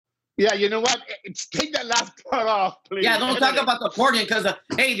Yeah, you know what? Take that last part off, please. Yeah, don't talk about the accordion because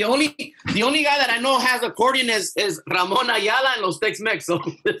hey, the only guy that I know has accordion is Ramon Ayala and Los Tex-Mex. So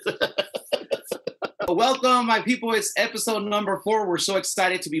welcome, my people. It's episode number 4. We're so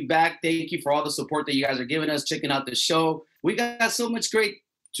excited to be back. Thank you for all the support that you guys are giving us, checking out the show. We got so much great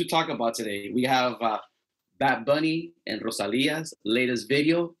to talk about today. We have Bad Bunny and Rosalia's latest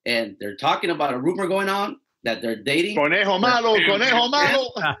video, and they're talking about a rumor going on that they're dating. Conejo malo, conejo malo.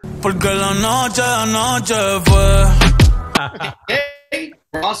 Porque la noche fue. Hey,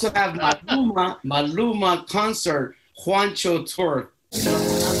 we also have Maluma concert, Juancho tour.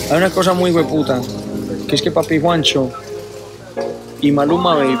 Hay una cosa muy hueputa, que es que papi Juancho y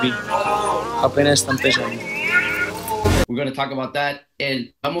Maluma Baby apenas están empezando. We're going to talk about that,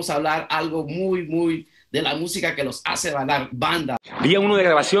 and vamos a hablar algo muy de la música que los hace bailar, Banda. Día 1 de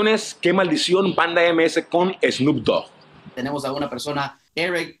grabaciones, qué maldición, Banda MS con Snoop Dogg. Tenemos a una persona,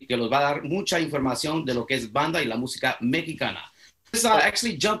 Eric, que nos va a dar mucha información de lo que es Banda y la música mexicana. Let's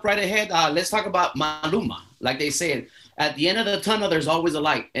actually jump right ahead. Let's talk about Maluma. Like they said, at the end of the tunnel, there's always a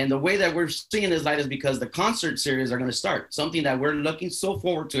light. And the way that we're seeing this light is because the concert series are going to start. Something that we're looking so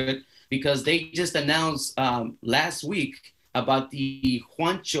forward to it because they just announced last week about the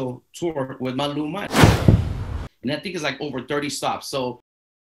Juancho tour with Maluma. And I think it's like over 30 stops. So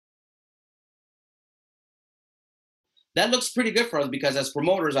that looks pretty good for us because as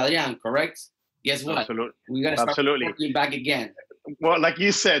promoters, Adrian, correct? Guess what? Absolutely. We got to start working back again. Well, like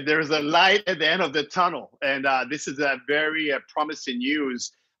you said, there's a light at the end of the tunnel. And this is a very promising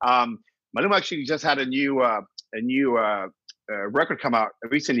news. Maluma actually just had a new record come out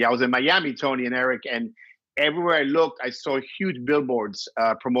recently. I was in Miami, Tony and Eric, and everywhere I looked, I saw huge billboards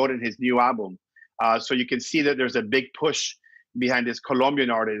promoting his new album. So you can see that there's a big push behind this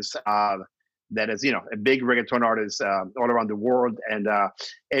Colombian artist that is, you know, a big reggaeton artist all around the world. And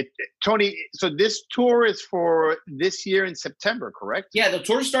Tony, so this tour is for this year in September, correct? Yeah, the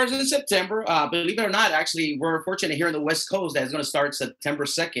tour starts in September. Believe it or not, actually, we're fortunate here in the West Coast that it's going to start September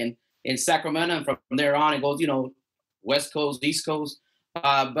 2nd in Sacramento. And from there on, it goes, you know, West Coast, East Coast.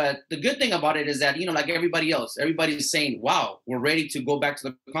 But the good thing about it is that, you know, like everybody else, everybody's saying, wow, we're ready to go back to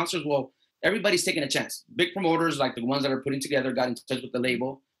the concerts. Well, everybody's taking a chance. Big promoters, like the ones that are putting together, got in touch with the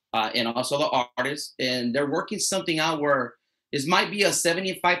label and also the artists. And they're working something out where this might be a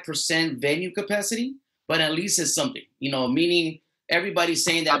 75% venue capacity, but at least it's something, you know, meaning everybody's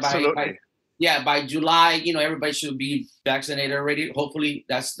saying that by July, you know, everybody should be vaccinated already. Hopefully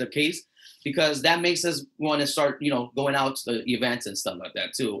that's the case. Because that makes us want to start, you know, going out to the events and stuff like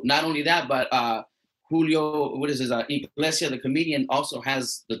that too. Not only that, but Julio, Iglesias, the comedian, also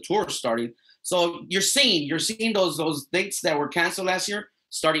has the tour starting. So you're seeing those dates that were canceled last year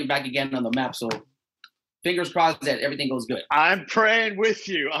starting back again on the map. So fingers crossed that everything goes good. I'm praying with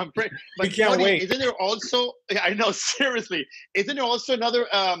you. I'm praying. But we can't wait. Isn't there also? I know, seriously. Isn't there also another?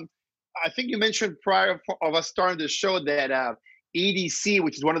 I think you mentioned prior of us starting the show that. EDC,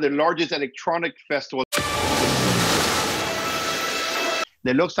 which is one of the largest electronic festivals,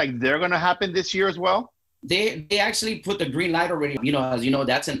 that looks like they're going to happen this year as well. They actually put the green light already. You know, as you know,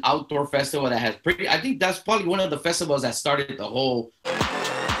 that's an outdoor festival that has I think that's probably one of the festivals that started the whole.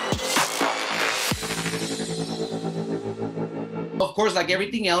 Of course, like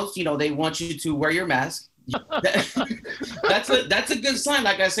everything else, you know, they want you to wear your mask. That's a good sign.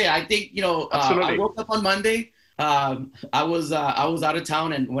 Like I say, I think, you know, I woke up on Monday. I was out of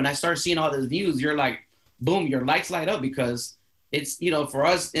town, and when I started seeing all this news, you're like, boom, your lights light up because it's, you know, for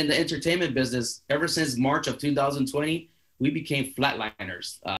us in the entertainment business, ever since March of 2020, we became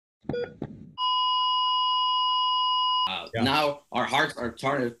flatliners. Now our hearts are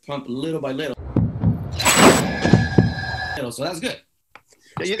starting to pump little by little. So that's good.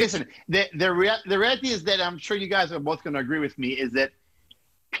 Listen, the reality is that I'm sure you guys are both going to agree with me is that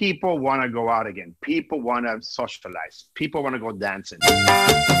people want to go out again. People want to socialize. People want to go dancing.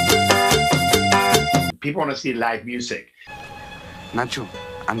 People want to see live music. Nacho,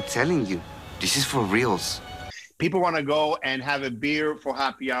 I'm telling you, this is for reals. People want to go and have a beer for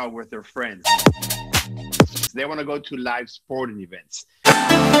happy hour with their friends. They want to go to live sporting events.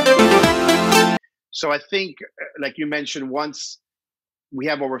 So I think, like you mentioned, once we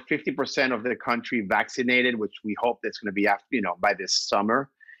have over 50% of the country vaccinated, which we hope that's going to be after, you know, by this summer.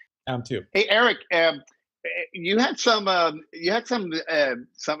 Too. Hey, Eric, you had some a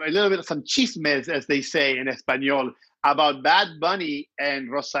little bit of some chismes, as they say in Espanol, about Bad Bunny and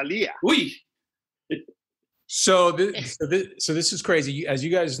Rosalia. Oui. So this is crazy. As you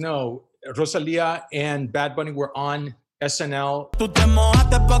guys know, Rosalia and Bad Bunny were on SNL.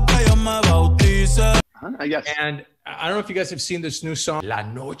 Yes. And I don't know if you guys have seen this new song, La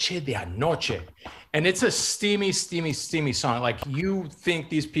Noche de Anoche. And it's a steamy, steamy, steamy song. Like, you think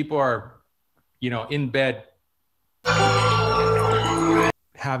these people are, you know, in bed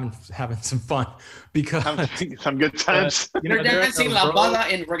having some fun, because some good times. They're dancing la bala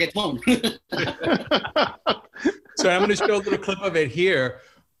in reggaeton. So I'm going to show a little clip of it here.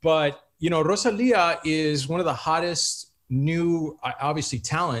 But, you know, Rosalia is one of the hottest new, obviously,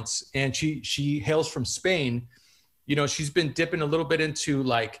 talents. And she hails from Spain. You know, she's been dipping a little bit into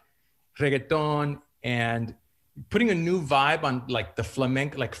like reggaeton and putting a new vibe on like the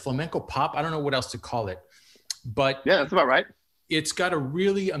flamenco pop. I don't know what else to call it. But yeah, that's about right. It's got a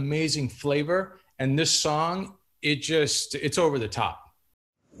really amazing flavor. And this song, it's over the top.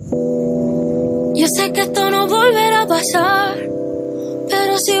 Yo sé que esto no volverá a pasar,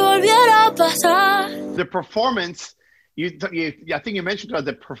 pero si volviera a pasar. The performance, I think you mentioned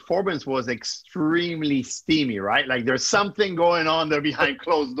the performance was extremely steamy, right? Like there's something going on there behind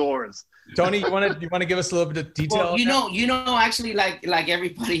closed doors. Tony, you want to give us a little bit of detail? Well, actually, like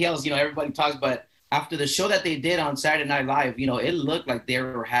everybody else, you know, everybody talks, but after the show that they did on Saturday Night Live, you know, it looked like they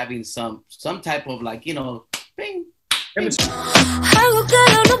were having some type of like, you know, bing. That's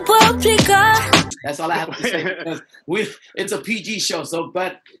all I have to say, because it's a PG show. So,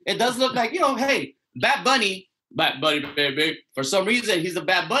 but it does look like, you know, hey, Bad Bunny, baby. For some reason, he's a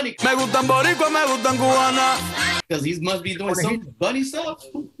Bad Bunny. Because he must be doing some bunny stuff.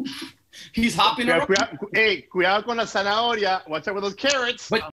 He's hopping around. Hey, cuidado con la zanahoria. Watch out with those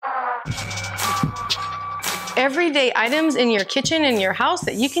carrots. Everyday items in your kitchen, in your house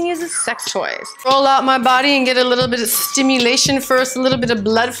that you can use as sex toys. Roll out my body and get a little bit of stimulation first, a little bit of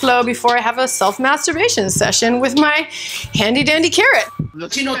blood flow before I have a self-masturbation session with my handy dandy carrot.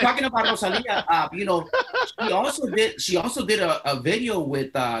 You know, talking about Rosalia, you know, she also did a video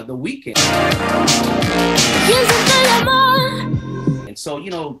with the Weeknd. And so,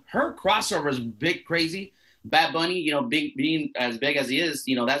 you know, her crossover is big, crazy. Bad Bunny, you know, being as big as he is,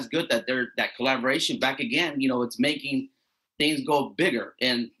 you know, that's good that that collaboration back again, you know, it's making things go bigger.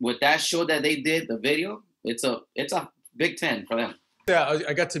 And with that show that they did, the video, it's a big 10 for them. Yeah,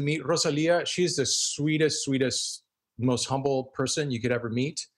 I got to meet Rosalia. She's the sweetest, most humble person you could ever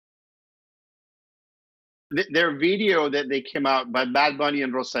meet. Their video that they came out by Bad Bunny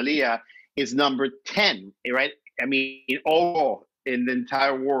and Rosalia is number 10, right? I mean, overall in the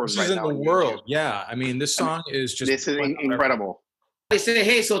entire world. This is in the world, yeah. I mean, this song is just... This is incredible. They say,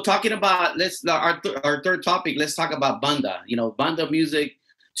 hey, so talking about, our third topic, let's talk about Banda. You know, Banda music,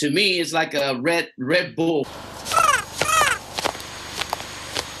 to me, is like a Red Bull.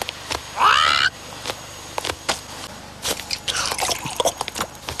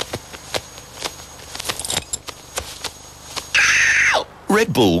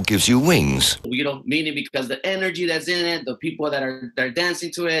 Red Bull gives you wings. You know, meaning because the energy that's in it, the people that are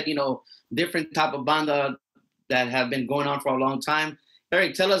dancing to it, you know, different type of banda that have been going on for a long time.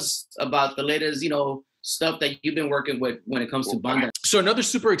 Eric, tell us about the latest, you know, stuff that you've been working with when it comes to Banda. So another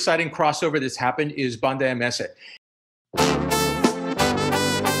super exciting crossover that's happened is Banda MS.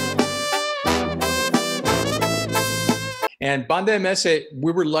 And Banda MS,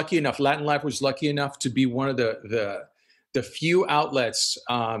 we were lucky enough, LATINLIVE was lucky enough to be one of the few outlets,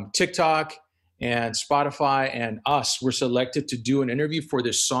 TikTok and Spotify and us, were selected to do an interview for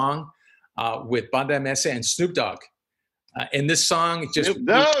this song with Banda MS and Snoop Dogg. And this song just... Snoop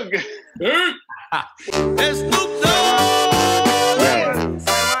Dogg! Snoop Dogg!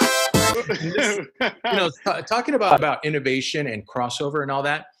 You know, talking about innovation and crossover and all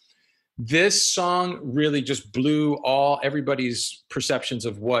that, this song really just blew everybody's perceptions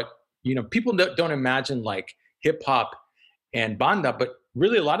of what, you know, people don't imagine like hip hop and Banda, but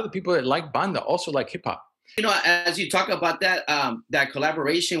really a lot of the people that like Banda also like hip hop. You know, as you talk about that, that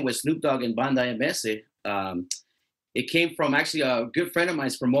collaboration with Snoop Dogg and Banda MS, it came from actually a good friend of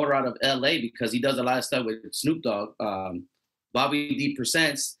mine's promoter out of LA, because he does a lot of stuff with Snoop Dogg, Bobby D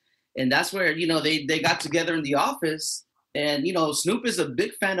Presents. And that's where, you know, they got together in the office. And, you know, Snoop is a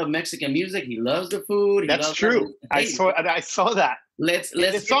big fan of Mexican music. He loves the food. That's true. I saw that. Let's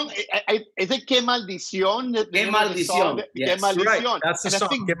the song, I think Que Maldición. Que Maldición. Yes. Que Maldición. Right. That's the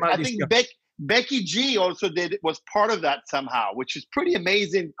song. I think Becky G also was part of that somehow, which is pretty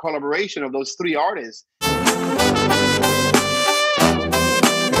amazing collaboration of those three artists.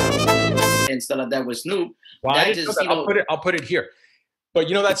 And stuff like that with Snoop. Well, I'll put it here. But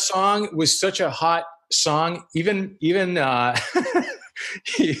you know, that song was such a hot song. Even you can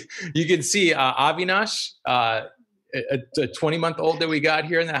see Avinash, a 20-month-old that we got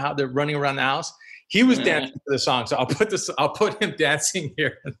here in the house, they're running around the house. He was dancing to the song, so I'll put him dancing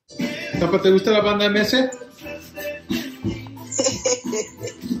here. Tapa, ¿te gusta la banda MS?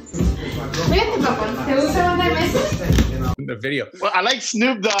 The video. Well, I like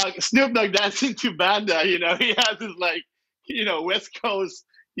Snoop Dogg. Snoop Dogg dancing to Banda. You know, he has his like, you know, West Coast,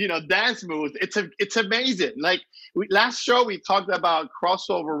 you know, dance moves. It's amazing. Like last show we talked about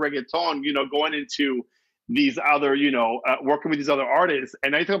crossover reggaeton. You know, going into these other, you know, working with these other artists,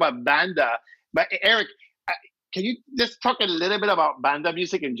 and I talk about Banda. But Eric, can you just talk a little bit about Banda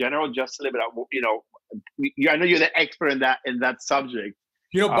music in general? Just a little bit about, you know, I know you're the expert in that subject.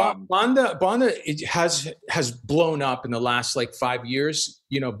 You know, Banda it has blown up in the last like 5 years.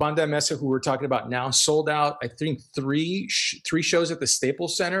 You know, Banda MS, who we're talking about now, sold out, I think, three shows at the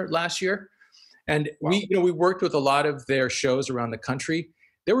Staples Center last year. And wow. we worked with a lot of their shows around the country.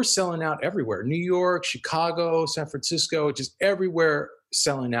 They were selling out everywhere. New York, Chicago, San Francisco, just everywhere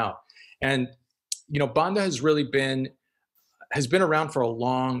selling out. And, you know, Banda has really been around for a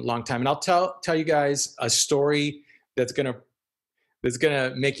long, long time. And I'll tell you guys a story that's gonna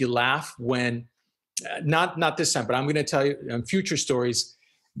make you laugh when, not this time, but I'm gonna tell you in future stories,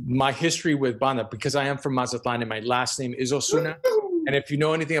 my history with Banda, because I am from Mazatlan and my last name is Osuna. And if you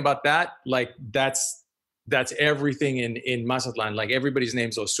know anything about that, like that's everything in Mazatlan. Like everybody's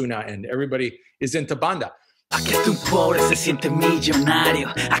name's Osuna and everybody is into Banda. But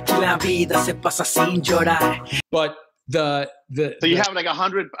so you have like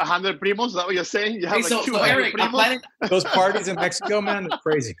 100 primos? Is that what you're saying? You have like 200 primos? Those parties in Mexico, man, they're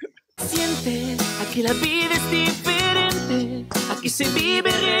crazy.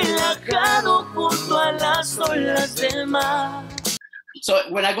 So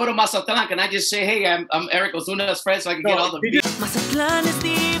when I go to Mazatlan, can I just say, hey, I'm Eric Osuna's friend, so I can get all the beats? Mazatlan es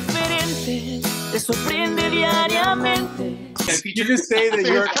diferente, te sorprende diariamente. You just say that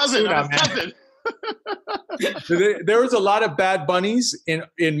you're cousin, Osuna, man. There was a lot of bad bunnies in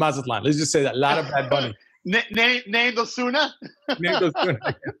Mazatlan. Let's just say that, a lot of bad bunnies. Named Osuna? Named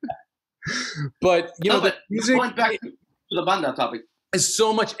Osuna. But, you know, the music... Going back to the Banda topic. It's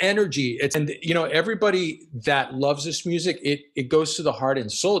so much energy. And, you know, everybody that loves this music, it goes to the heart and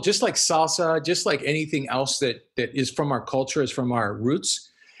soul. Just like salsa, just like anything else that is from our culture, is from our roots.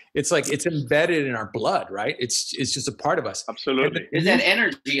 It's like it's embedded in our blood, right? It's just a part of us. Absolutely. There's that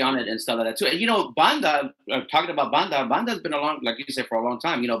energy on it and stuff like that too. And you know, Banda, talking about Banda's been along, like you said, for a long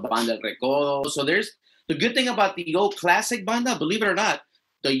time. You know, Banda Recodo. So there's the good thing about the old classic Banda, believe it or not,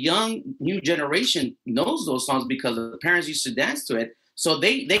 the young new generation knows those songs because the parents used to dance to it. So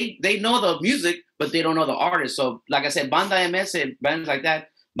they know the music, but they don't know the artist. So like I said, Banda MS and bands like that,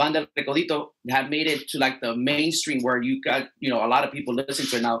 Banda Recodito, have made it to like the mainstream where you got, you know, a lot of people listen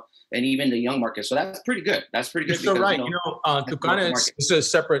to it now, and even the young market. So that's pretty good. That's pretty good. You're so right. You know, Tucanes is a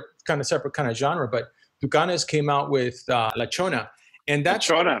separate kind of genre, but Tucanes came out with La Chona. And that's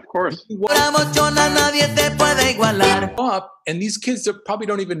Chona, of course. And these kids probably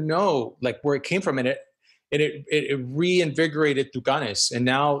don't even know like where it came from. And it reinvigorated Tucanes. And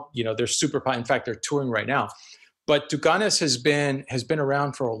now, you know, they're super popular. In fact, they're touring right now. But Tucanes has been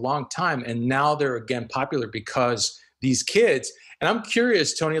around for a long time, and now they're again popular because these kids. And I'm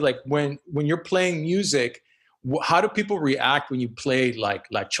curious, Tony, like when you're playing music, how do people react when you play like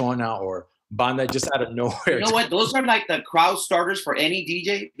La Chona or Banda just out of nowhere? You know what? Those are like the crowd starters for any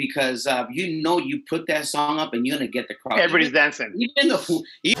DJ because you know you put that song up and you're gonna get the crowd. Everybody's dancing. Even the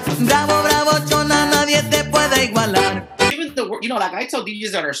you know, like I tell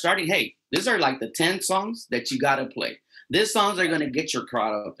DJs that are starting, hey, these are like the 10 songs that you gotta play. These songs are gonna get your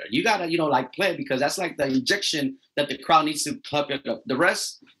crowd out there. You gotta, you know, like play it because that's like the injection that the crowd needs to pump it up. The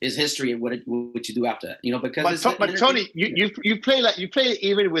rest is history and what you do after that. You know, because but Tony, you play it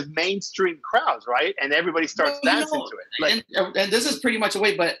even with mainstream crowds, right? And everybody starts dancing to it. Like, and this is pretty much a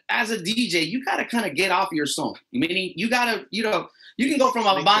way. But as a DJ, you gotta kind of get off your zone. Meaning, you gotta, you know, you can go from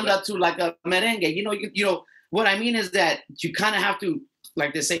a banda to like a merengue. You know what I mean is that you kind of have to.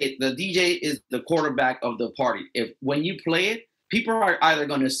 Like they say, the DJ is the quarterback of the party. When you play it, people are either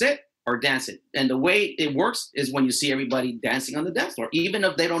going to sit or dance it. And the way it works is when you see everybody dancing on the dance floor, even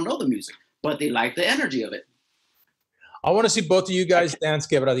if they don't know the music, but they like the energy of it. I want to see both of you guys dance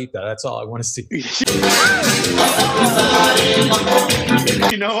quebradita. That's all I want to see.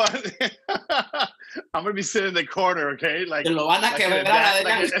 You know what? I'm going to be sitting in the corner, okay? Like in a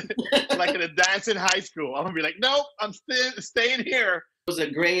dance in high school. I'm going to be like, nope, I'm staying here. It was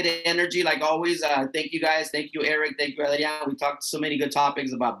a great energy, like always. Thank you guys. Thank you, Eric. Thank you, Adrian. We talked so many good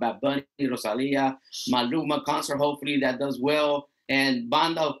topics about Bad Bunny, Rosalia, Maluma concert. Hopefully that does well. And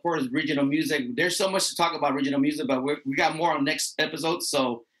Banda, of course, regional music. There's so much to talk about regional music, but we got more on next episode.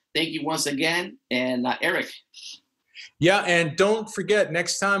 So thank you once again. And Eric. Yeah, and don't forget,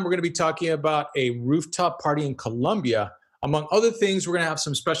 next time we're going to be talking about a rooftop party in Colombia. Among other things, we're going to have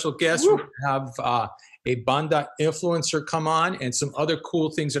some special guests. We're going to have a Banda influencer come on and some other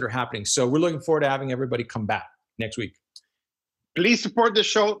cool things that are happening. So we're looking forward to having everybody come back next week. Please support the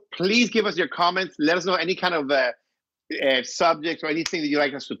show. Please give us your comments. Let us know any kind of subjects or anything that you'd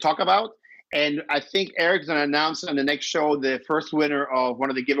like us to talk about. And I think Eric's going to announce on the next show the first winner of one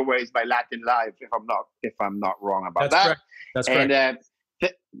of the giveaways by LATINLIVE, if I'm not wrong about that. Correct. That's correct. And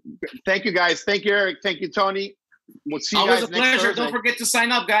thank you, guys. Thank you, Eric. Thank you, Tony. We'll see you Always guys a next pleasure. Thursday. Don't forget to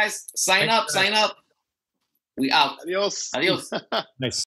sign up, guys. Sign up. We out. Adios. Adios. Nice.